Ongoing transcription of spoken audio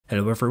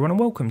Hello everyone and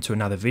welcome to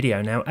another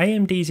video. Now,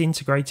 AMD's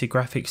integrated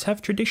graphics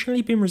have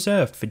traditionally been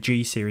reserved for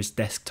G-series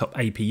desktop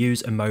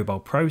APUs and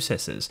mobile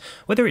processors,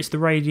 whether it's the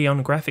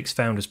Radeon graphics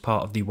found as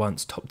part of the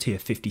once top tier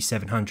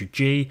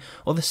 5700G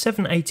or the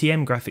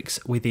 780M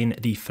graphics within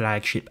the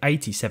flagship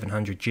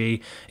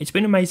 8700G. It's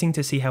been amazing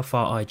to see how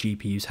far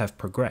iGPUs have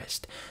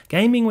progressed.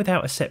 Gaming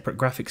without a separate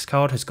graphics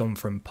card has gone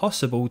from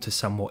possible to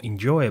somewhat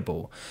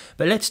enjoyable.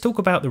 But let's talk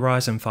about the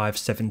Ryzen 5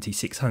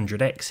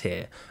 7600X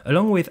here.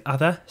 Along with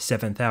other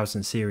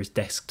 7000 series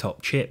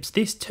desktop chips,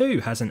 this too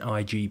has an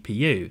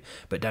iGPU,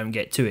 but don't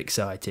get too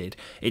excited.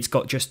 It's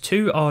got just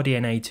two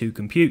RDNA 2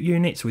 compute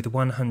units with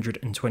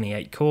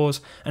 128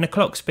 cores and a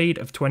clock speed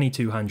of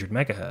 2200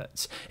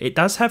 MHz. It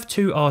does have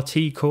two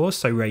RT cores,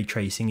 so ray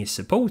tracing is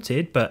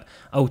supported, but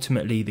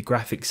ultimately the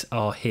graphics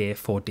are here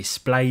for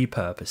display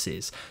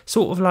purposes,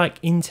 sort of like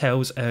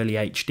Intel's early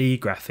HD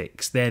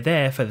graphics. They're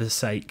there for the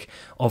sake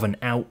of an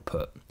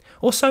output,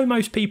 or so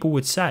most people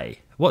would say.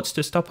 What's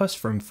to stop us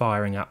from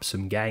firing up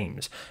some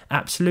games?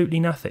 Absolutely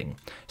nothing.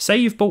 Say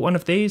you've bought one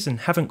of these and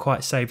haven't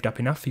quite saved up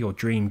enough for your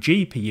dream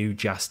GPU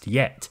just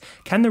yet.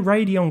 Can the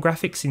Radeon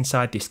graphics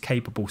inside this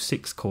capable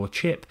 6-core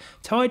chip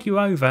tide you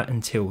over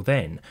until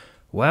then?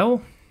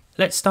 Well,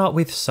 let's start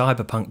with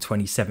Cyberpunk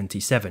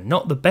 2077,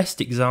 not the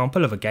best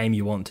example of a game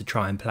you want to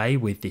try and play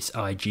with this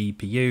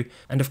iGPU,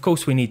 and of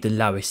course we need the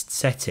lowest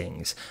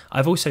settings.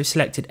 I've also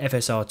selected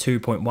FSR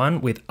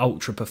 2.1 with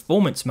Ultra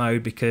Performance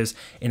mode because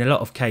in a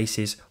lot of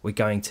cases we're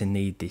going to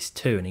need this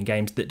too, and in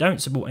games that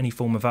don't support any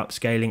form of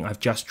upscaling I've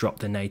just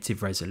dropped the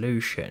native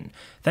resolution.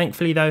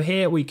 Thankfully though,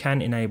 here we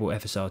can enable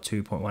FSR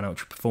 2.1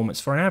 Ultra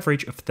Performance for an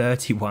average of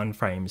 31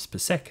 frames per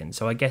second,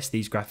 so I guess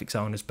these graphics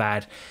aren't as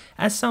bad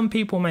as some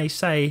people may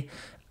say.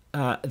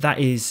 That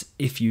is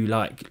if you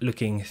like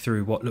looking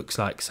through what looks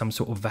like some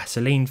sort of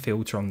Vaseline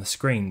filter on the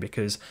screen,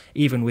 because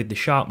even with the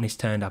sharpness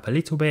turned up a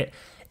little bit,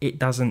 it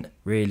doesn't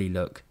really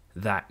look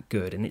that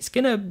good, and it's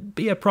going to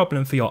be a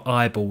problem for your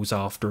eyeballs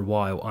after a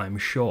while, I'm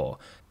sure.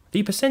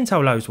 The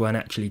percentile lows weren't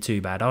actually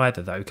too bad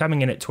either though,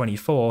 coming in at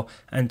 24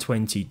 and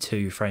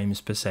 22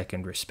 frames per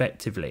second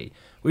respectively.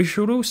 We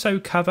should also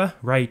cover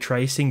ray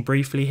tracing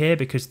briefly here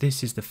because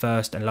this is the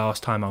first and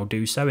last time I'll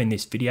do so in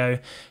this video.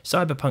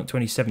 Cyberpunk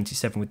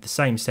 2077 with the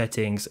same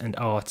settings and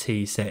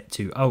RT set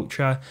to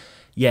Ultra.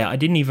 Yeah, I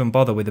didn't even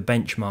bother with a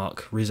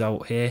benchmark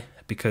result here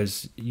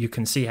because you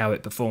can see how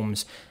it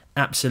performs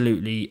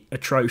absolutely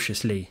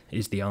atrociously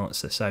is the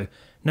answer. So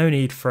no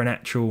need for an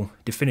actual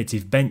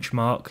definitive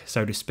benchmark,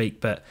 so to speak,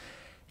 but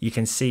you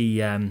can see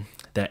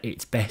that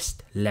it's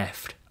best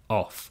left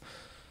off.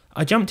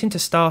 I jumped into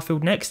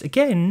Starfield next.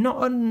 Again,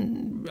 not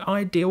an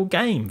ideal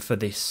game for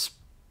this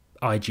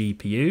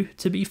iGPU,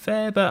 to be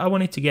fair, but I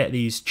wanted to get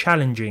these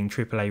challenging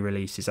AAA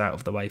releases out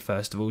of the way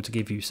first of all to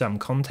give you some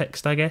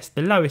context, I guess.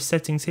 The lowest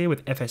settings here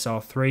with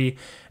FSR 3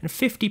 and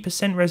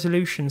 50%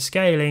 resolution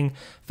scaling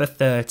for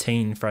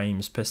 13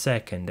 frames per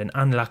second, an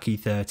unlucky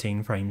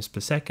 13 frames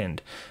per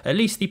second. At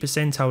least the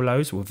percentile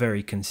lows were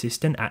very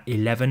consistent at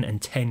 11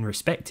 and 10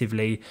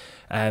 respectively,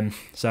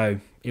 so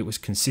it was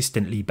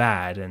consistently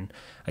bad, and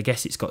I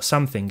guess it's got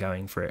something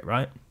going for it,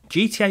 right?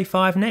 GTA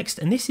 5 next,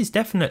 and this is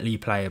definitely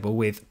playable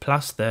with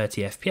plus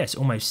 30 FPS,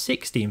 almost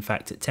 60 in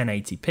fact at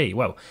 1080p,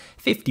 well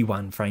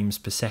 51 frames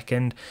per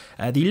second.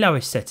 The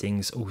lowest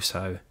settings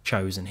also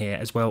chosen here,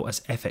 as well as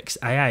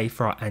FXAA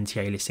for our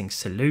anti-aliasing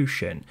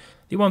solution.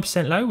 The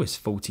 1% low was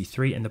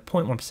 43 and the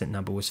 0.1%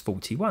 number was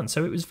 41,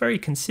 so it was very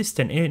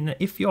consistent. In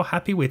if you're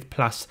happy with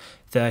plus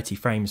 30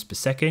 frames per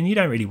second, you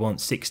don't really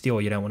want 60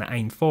 or you don't want to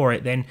aim for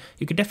it, then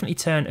you could definitely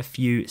turn a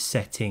few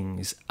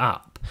settings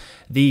up.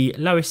 The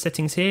lowest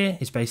settings here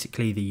is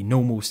basically the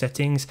normal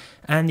settings,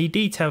 and the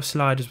detail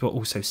sliders were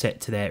also set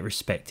to their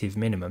respective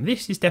minimum.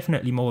 This is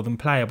definitely more than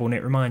playable, and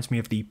it reminds me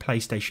of the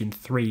PlayStation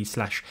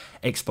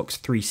 3/Xbox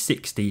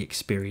 360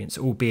 experience,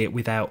 albeit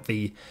without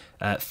the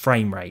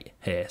frame rate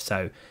here.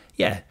 So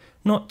yeah,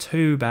 not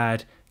too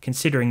bad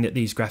considering that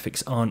these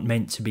graphics aren't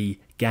meant to be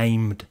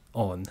gamed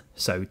on,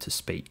 so to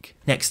speak.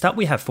 Next up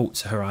we have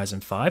Forza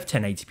Horizon 5,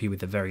 1080p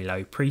with a very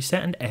low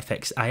preset and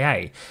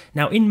FXAA.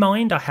 Now in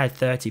mind I had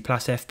 30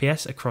 plus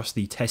FPS across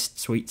the test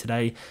suite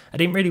today. I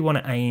didn't really want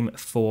to aim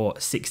for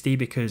 60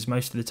 because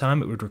most of the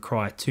time it would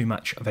require too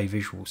much of a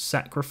visual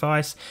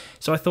sacrifice,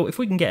 so I thought if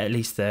we can get at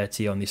least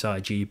 30 on this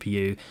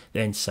iGPU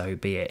then so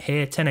be it.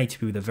 Here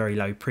 1080p with a very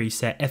low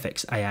preset,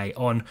 FXAA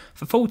on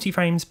for 40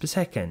 frames per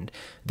second.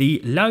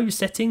 The low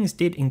settings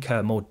did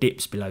incur more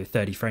dips below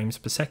 30 frames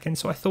per second,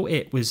 so I thought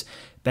it was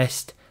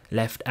best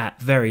left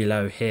at very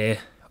low here,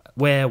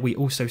 where we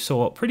also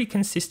saw pretty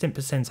consistent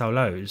percentile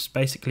lows,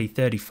 basically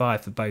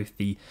 35 for both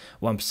the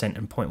 1%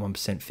 and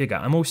 0.1% figure.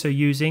 I'm also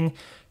using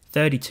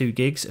 32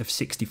 gigs of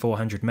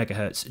 6400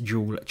 MHz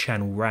dual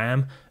channel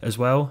RAM as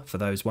well, for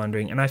those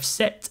wondering, and I've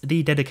set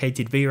the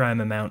dedicated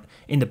VRAM amount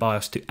in the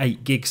BIOS to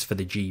 8 gigs for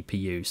the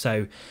GPU,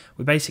 so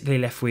we're basically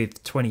left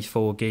with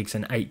 24 gigs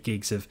and 8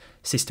 gigs of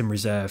system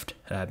reserved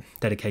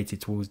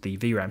dedicated towards the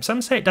VRAM.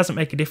 Some say it doesn't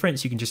make a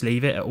difference, you can just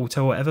leave it at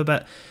auto or whatever,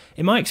 but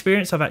in my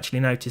experience I've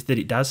actually noticed that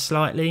it does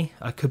slightly.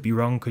 I could be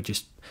wrong, could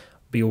just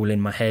be all in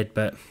my head,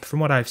 but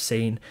from what I've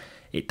seen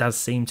it does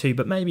seem to,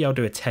 but maybe I'll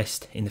do a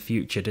test in the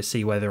future to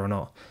see whether or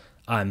not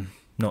I'm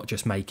not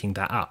just making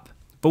that up.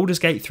 Baldur's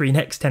Gate 3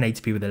 next,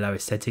 1080p with the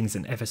lowest settings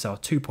and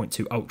FSR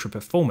 2.2 Ultra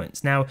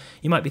Performance. Now,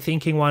 you might be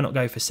thinking, why not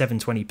go for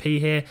 720p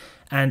here?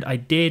 And I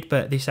did,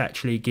 but this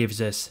actually gives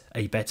us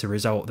a better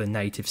result than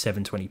native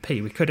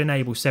 720p. We could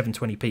enable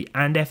 720p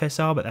and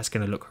FSR, but that's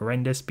going to look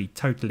horrendous, be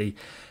totally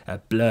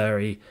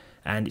blurry,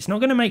 and it's not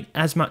going to make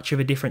as much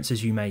of a difference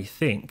as you may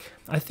think.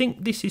 I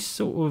think this is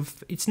sort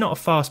of, it's not a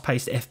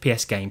fast-paced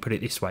FPS game, put it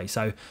this way,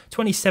 so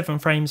 27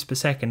 frames per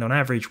second on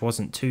average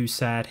wasn't too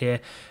sad here.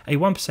 A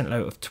 1%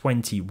 low of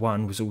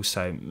 21 was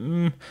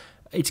also,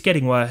 it's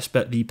getting worse,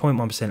 but the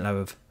 0.1% low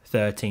of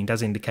 13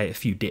 does indicate a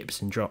few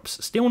dips and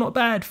drops. Still not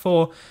bad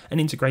for an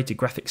integrated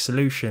graphics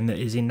solution that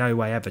is in no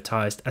way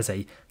advertised as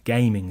a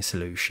gaming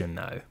solution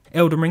though.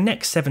 Elden Ring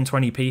next,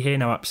 720p here,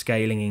 now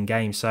upscaling in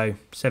game, so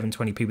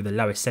 720p with the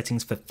lowest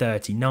settings for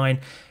 39.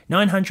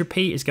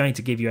 900p is going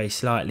to give you a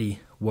slightly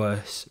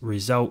worse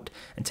result,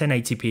 and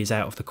 1080p is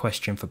out of the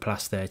question for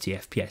plus 30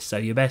 FPS, so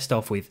you're best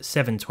off with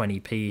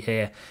 720p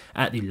here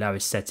at the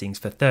lowest settings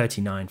for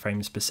 39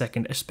 frames per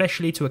second,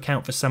 especially to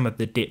account for some of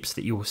the dips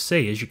that you'll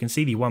see. As you can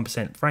see, the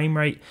 1% frame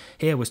rate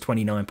here was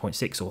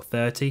 29.6 or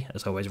 30,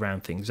 as I always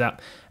round things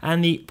up,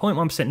 and the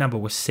 0.1% number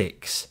was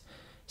 6.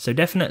 So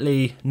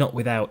definitely not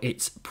without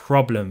its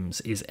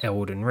problems is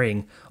Elden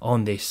Ring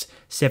on this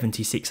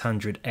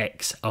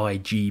 7600X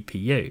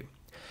iGPU.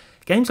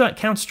 Games like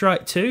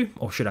Counter-Strike 2,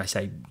 or should I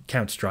say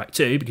Counter-Strike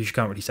 2, because you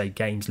can't really say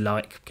games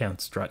like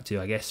Counter-Strike 2,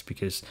 I guess,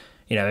 because,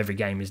 you know, every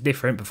game is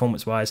different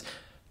performance-wise.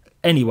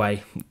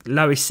 Anyway,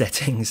 lowest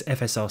settings,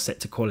 FSR set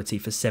to quality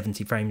for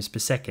 70 frames per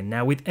second.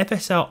 Now with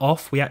FSR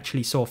off, we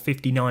actually saw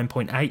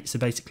 59.8, so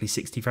basically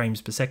 60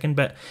 frames per second,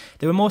 but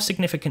there were more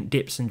significant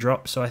dips and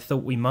drops, so I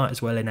thought we might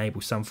as well enable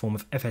some form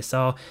of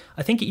FSR.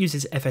 I think it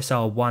uses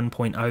FSR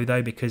 1.0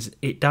 though, because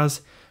it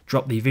does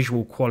drop the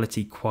visual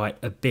quality quite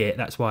a bit.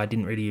 That's why I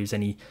didn't really use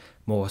any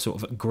more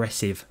sort of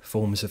aggressive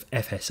forms of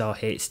FSR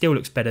here. It still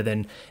looks better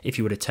than if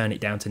you were to turn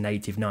it down to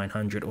native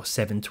 900 or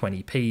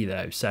 720p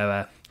though,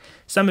 so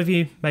some of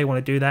you may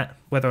want to do that.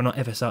 Whether or not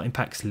FSR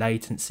impacts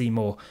latency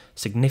more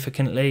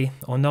significantly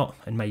or not,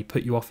 and may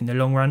put you off in the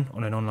long run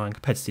on an online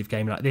competitive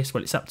game like this,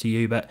 well, it's up to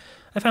you, but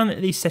I found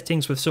that these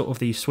settings were sort of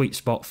the sweet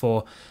spot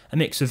for a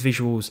mix of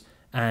visuals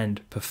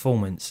and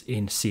performance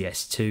in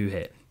CS2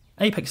 here.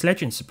 Apex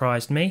Legends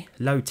surprised me.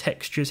 Low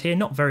textures here,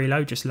 not very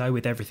low, just low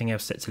with everything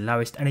else set to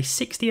lowest, and a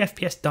 60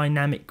 FPS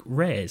dynamic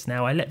res.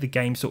 Now I let the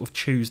game sort of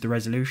choose the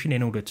resolution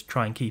in order to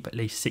try and keep at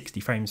least 60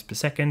 frames per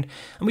second,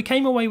 and we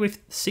came away with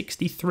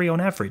 63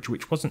 on average,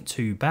 which wasn't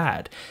too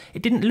bad.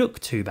 It didn't look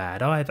too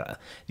bad either.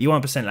 The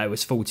 1% low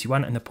was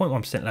 41 and the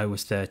 0.1% low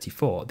was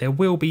 34. There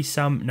will be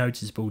some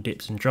noticeable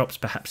dips and drops,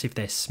 perhaps if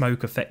there's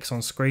smoke effects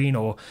on screen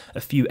or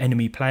a few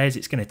enemy players,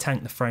 it's going to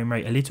tank the frame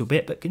rate a little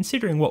bit, but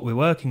considering what we're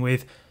working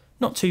with,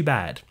 not too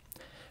bad.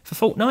 For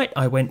Fortnite,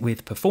 I went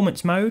with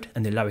performance mode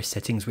and the lowest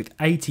settings with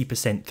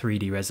 80%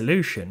 3D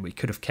resolution. We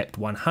could have kept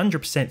 100%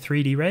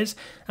 3D res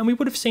and we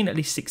would have seen at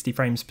least 60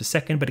 frames per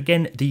second, but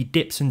again, the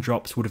dips and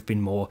drops would have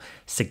been more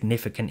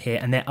significant here,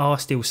 and there are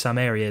still some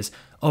areas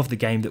of the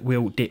game that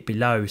will dip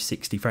below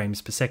 60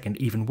 frames per second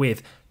even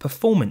with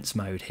performance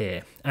mode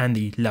here and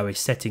the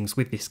lowest settings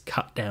with this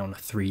cut down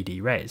 3D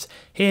res.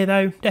 Here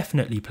though,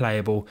 definitely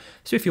playable,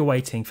 so if you're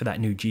waiting for that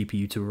new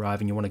GPU to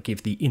arrive and you want to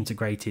give the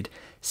integrated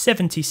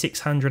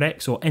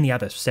 7600X or any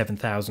other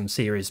 7000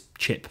 series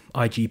chip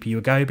iGPU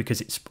a go,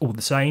 because it's all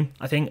the same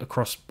I think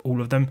across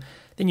all of them,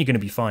 then you're going to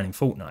be fine in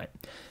Fortnite.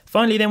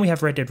 Finally then we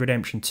have Red Dead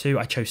Redemption 2.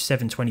 I chose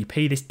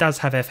 720p. This does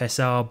have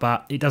FSR,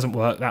 but it doesn't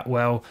work that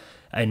well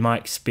in my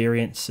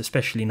experience,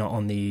 especially not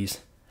on these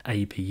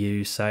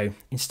APUs. So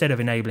instead of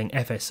enabling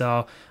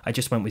FSR, I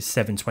just went with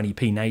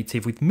 720p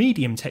native with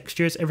medium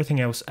textures, everything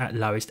else at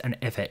lowest, and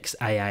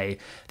FXAA.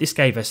 This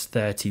gave us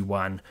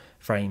 31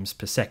 frames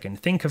per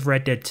second. Think of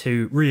Red Dead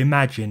 2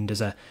 reimagined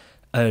as a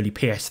early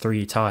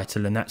PS3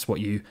 title, and that's what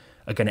you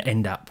are going to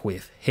end up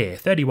with here.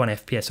 31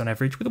 FPS on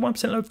average with a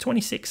 1% low of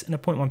 26 and a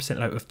 0.1%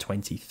 low of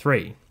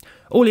 23.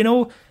 All in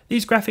all,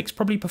 these graphics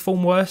probably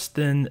perform worse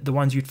than the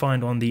ones you'd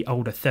find on the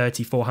older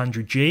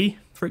 3400G,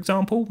 for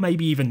example.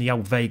 Maybe even the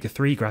old Vega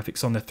 3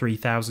 graphics on the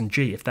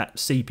 3000G. If that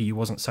CPU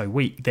wasn't so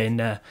weak, then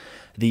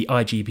the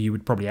iGPU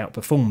would probably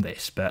outperform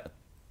this, but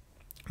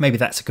maybe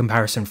that's a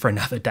comparison for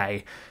another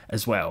day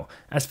as well.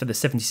 As for the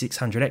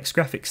 7600X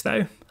graphics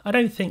though, I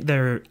don't think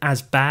they're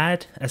as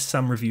bad as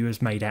some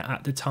reviewers made out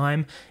at the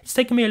time. It's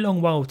taken me a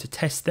long while to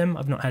test them.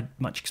 I've not had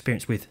much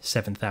experience with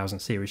 7000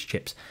 series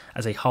chips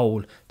as a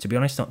whole, to be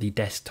honest, not the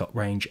desktop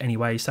range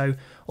anyway. So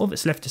all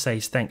that's left to say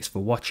is thanks for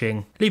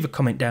watching. Leave a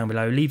comment down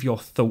below, leave your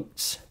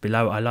thoughts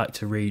below. I like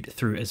to read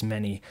through as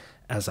many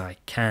as I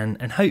can,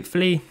 and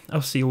hopefully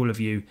I'll see all of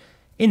you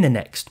in the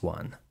next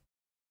one.